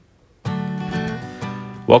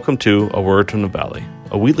Welcome to A Word from the Valley,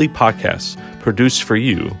 a weekly podcast produced for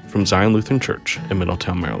you from Zion Lutheran Church in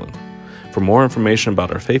Middletown, Maryland. For more information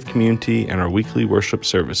about our faith community and our weekly worship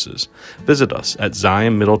services, visit us at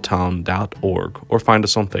zionmiddletown.org or find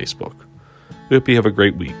us on Facebook. We hope you have a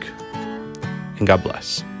great week, and God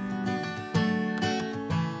bless.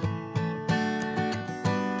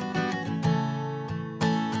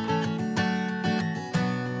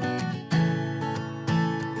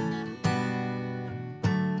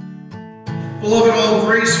 Beloved, all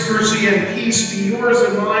grace, mercy, and peace be yours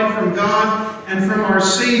and mine from God and from our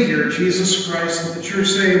Savior, Jesus Christ. Let the church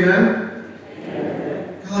say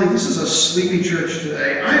amen. Golly, this is a sleepy church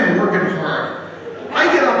today. I am working hard.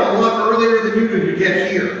 I get up a lot earlier than you do to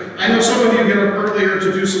get here. I know some of you get up earlier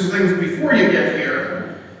to do some things before you get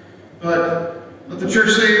here. But let the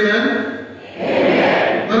church say amen.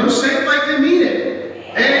 Amen. Let them say it like they mean it.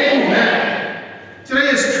 Amen. Today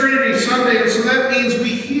is Trinity Sunday, and so that means we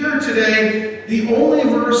hear today the only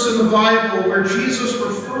verse in the Bible where Jesus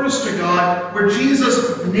refers to God, where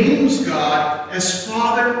Jesus names God as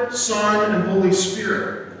Father, Son, and Holy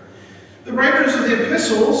Spirit. The writers of the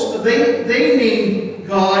epistles, they name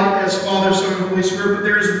God as Father, Son, and Holy Spirit, but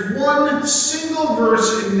there is one single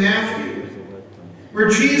verse in Matthew where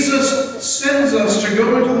Jesus sends us to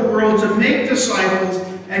go into the world to make disciples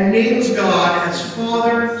and names God as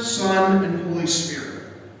Father, Son, and Holy Spirit.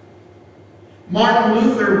 Martin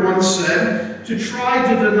Luther once said, to try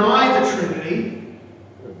to deny the Trinity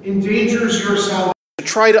endangers your salvation. To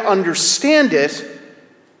try to understand it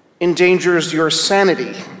endangers your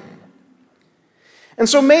sanity. And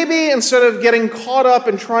so maybe instead of getting caught up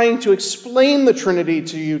in trying to explain the Trinity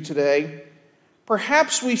to you today,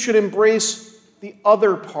 perhaps we should embrace the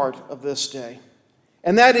other part of this day.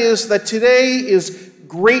 And that is that today is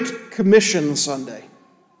Great Commission Sunday.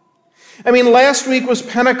 I mean, last week was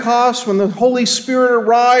Pentecost when the Holy Spirit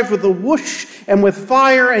arrived with a whoosh and with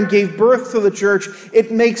fire and gave birth to the church.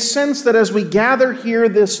 It makes sense that as we gather here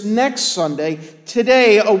this next Sunday,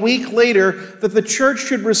 today, a week later, that the church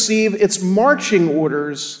should receive its marching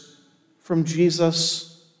orders from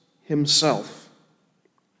Jesus himself.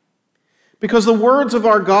 Because the words of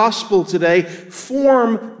our gospel today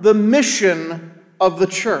form the mission of the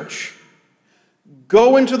church.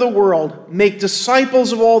 Go into the world, make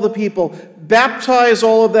disciples of all the people, baptize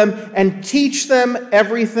all of them, and teach them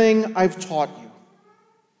everything I've taught you.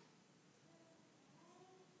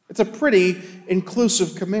 It's a pretty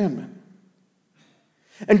inclusive commandment.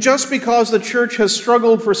 And just because the church has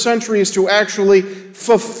struggled for centuries to actually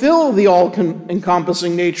fulfill the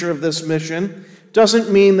all-encompassing nature of this mission, doesn't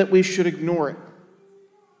mean that we should ignore it.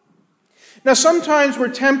 Now, sometimes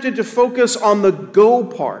we're tempted to focus on the go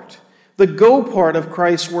part. The go part of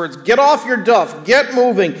Christ's words. Get off your duff, get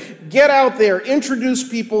moving, get out there, introduce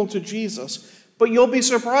people to Jesus. But you'll be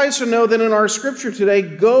surprised to know that in our scripture today,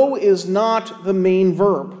 go is not the main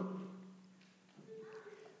verb.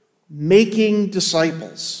 Making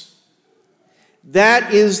disciples.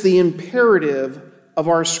 That is the imperative of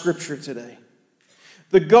our scripture today.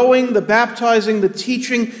 The going, the baptizing, the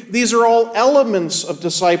teaching, these are all elements of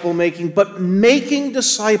disciple making, but making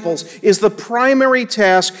disciples is the primary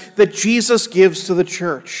task that Jesus gives to the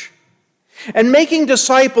church. And making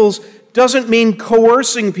disciples doesn't mean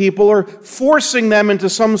coercing people or forcing them into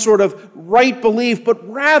some sort of right belief, but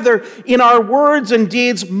rather in our words and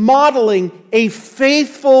deeds modeling a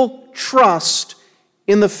faithful trust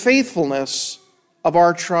in the faithfulness of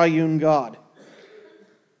our triune God.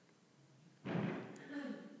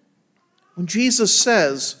 When Jesus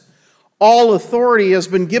says, all authority has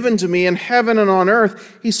been given to me in heaven and on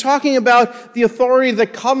earth, he's talking about the authority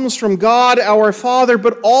that comes from God, our Father,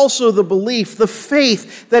 but also the belief, the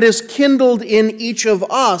faith that is kindled in each of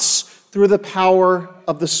us through the power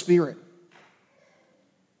of the Spirit.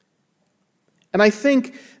 And I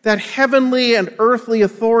think that heavenly and earthly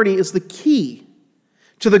authority is the key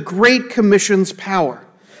to the Great Commission's power,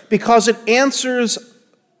 because it answers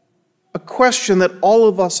a question that all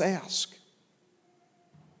of us ask.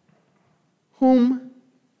 Whom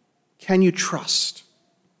can you trust?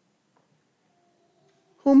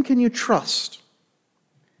 Whom can you trust?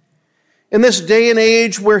 In this day and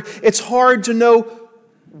age where it's hard to know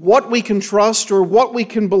what we can trust or what we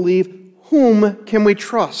can believe, whom can we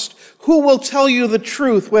trust? Who will tell you the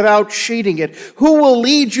truth without shading it? Who will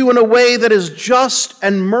lead you in a way that is just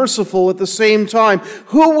and merciful at the same time?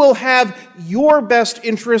 Who will have your best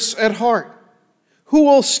interests at heart? Who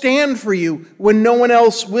will stand for you when no one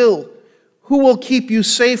else will? Who will keep you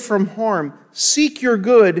safe from harm, seek your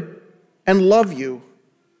good, and love you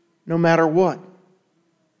no matter what?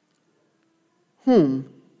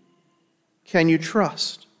 Whom can you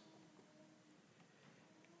trust?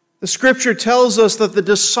 The scripture tells us that the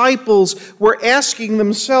disciples were asking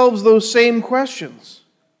themselves those same questions.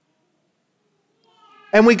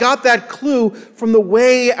 And we got that clue from the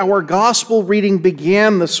way our gospel reading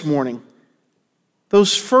began this morning.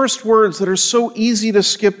 Those first words that are so easy to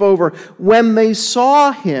skip over. When they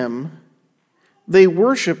saw him, they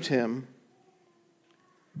worshiped him,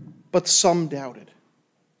 but some doubted.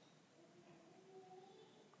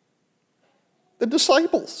 The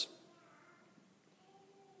disciples.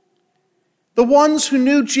 The ones who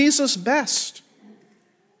knew Jesus best,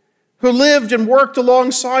 who lived and worked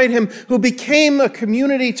alongside him, who became a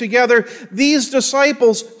community together, these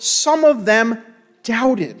disciples, some of them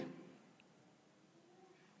doubted.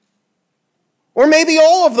 Or maybe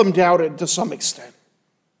all of them doubted to some extent.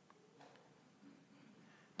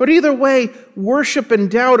 But either way, worship and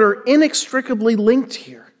doubt are inextricably linked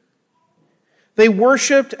here. They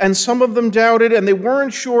worshiped, and some of them doubted, and they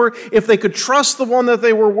weren't sure if they could trust the one that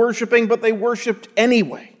they were worshiping, but they worshiped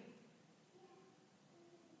anyway.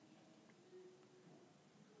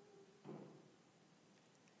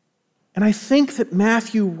 And I think that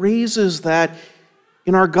Matthew raises that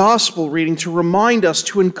in our gospel reading to remind us,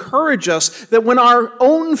 to encourage us that when our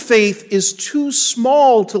own faith is too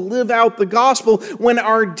small to live out the gospel, when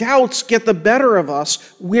our doubts get the better of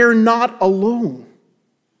us, we're not alone.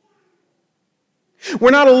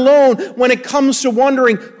 We're not alone when it comes to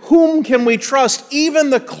wondering, whom can we trust?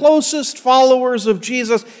 Even the closest followers of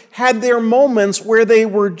Jesus had their moments where they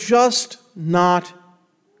were just not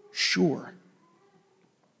sure.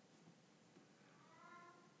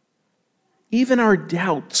 Even our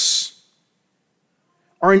doubts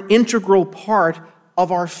are an integral part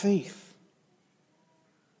of our faith.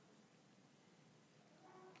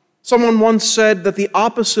 Someone once said that the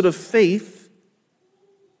opposite of faith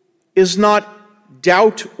is not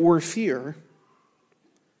doubt or fear.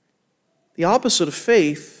 The opposite of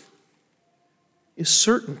faith is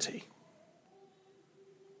certainty.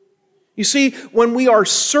 You see, when we are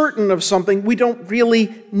certain of something, we don't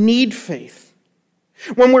really need faith.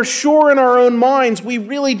 When we're sure in our own minds, we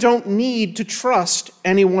really don't need to trust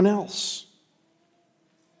anyone else.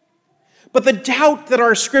 But the doubt that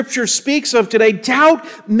our scripture speaks of today,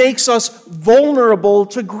 doubt makes us vulnerable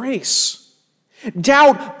to grace.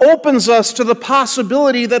 Doubt opens us to the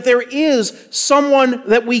possibility that there is someone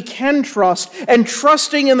that we can trust, and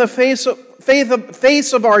trusting in the face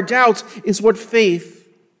of our doubts is what faith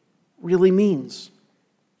really means.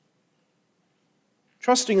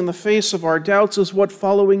 Trusting in the face of our doubts is what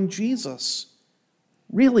following Jesus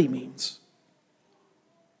really means.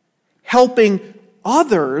 Helping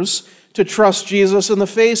others to trust Jesus in the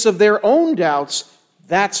face of their own doubts,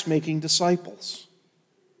 that's making disciples.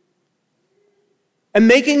 And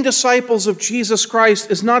making disciples of Jesus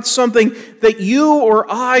Christ is not something that you or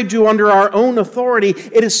I do under our own authority.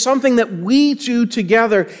 It is something that we do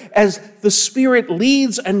together as the Spirit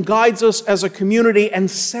leads and guides us as a community and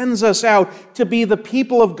sends us out to be the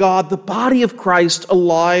people of God, the body of Christ,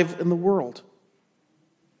 alive in the world.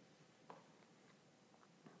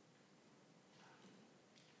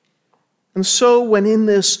 And so when in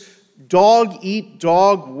this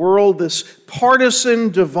dog-eat-dog world, this partisan,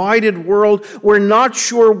 divided world, we're not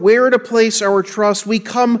sure where to place our trust, we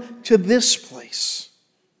come to this place.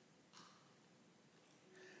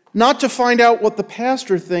 Not to find out what the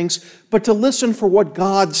pastor thinks, but to listen for what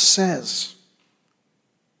God says.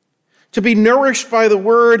 To be nourished by the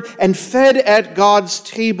word and fed at God's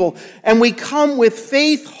table. And we come with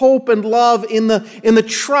faith, hope, and love in the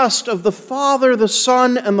trust of the Father, the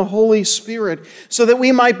Son, and the Holy Spirit, so that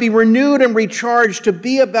we might be renewed and recharged to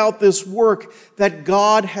be about this work that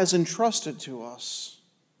God has entrusted to us.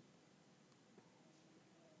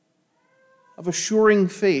 Of assuring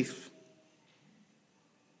faith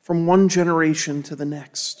from one generation to the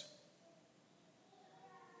next.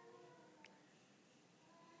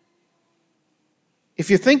 If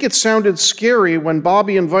you think it sounded scary when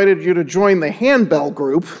Bobby invited you to join the handbell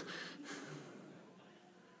group,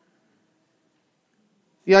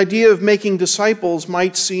 the idea of making disciples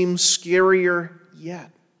might seem scarier yet.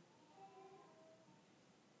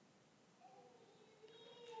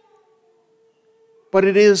 But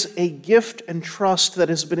it is a gift and trust that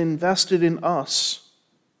has been invested in us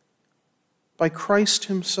by Christ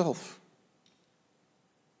himself.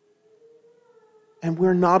 And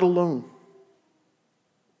we're not alone.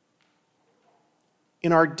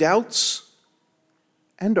 In our doubts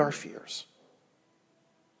and our fears.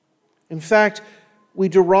 In fact, we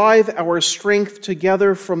derive our strength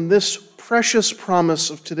together from this precious promise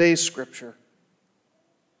of today's scripture.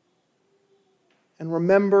 And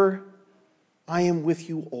remember, I am with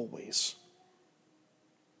you always,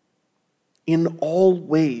 In all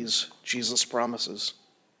ways, Jesus promises.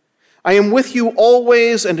 I am with you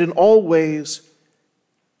always and in all ways,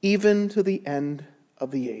 even to the end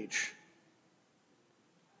of the age.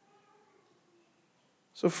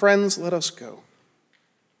 So friends, let us go.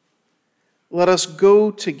 Let us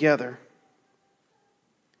go together.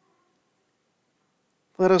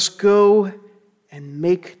 Let us go and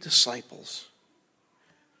make disciples,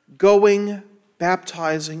 going,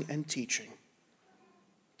 baptizing, and teaching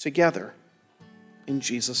together in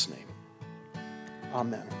Jesus' name.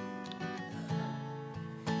 Amen.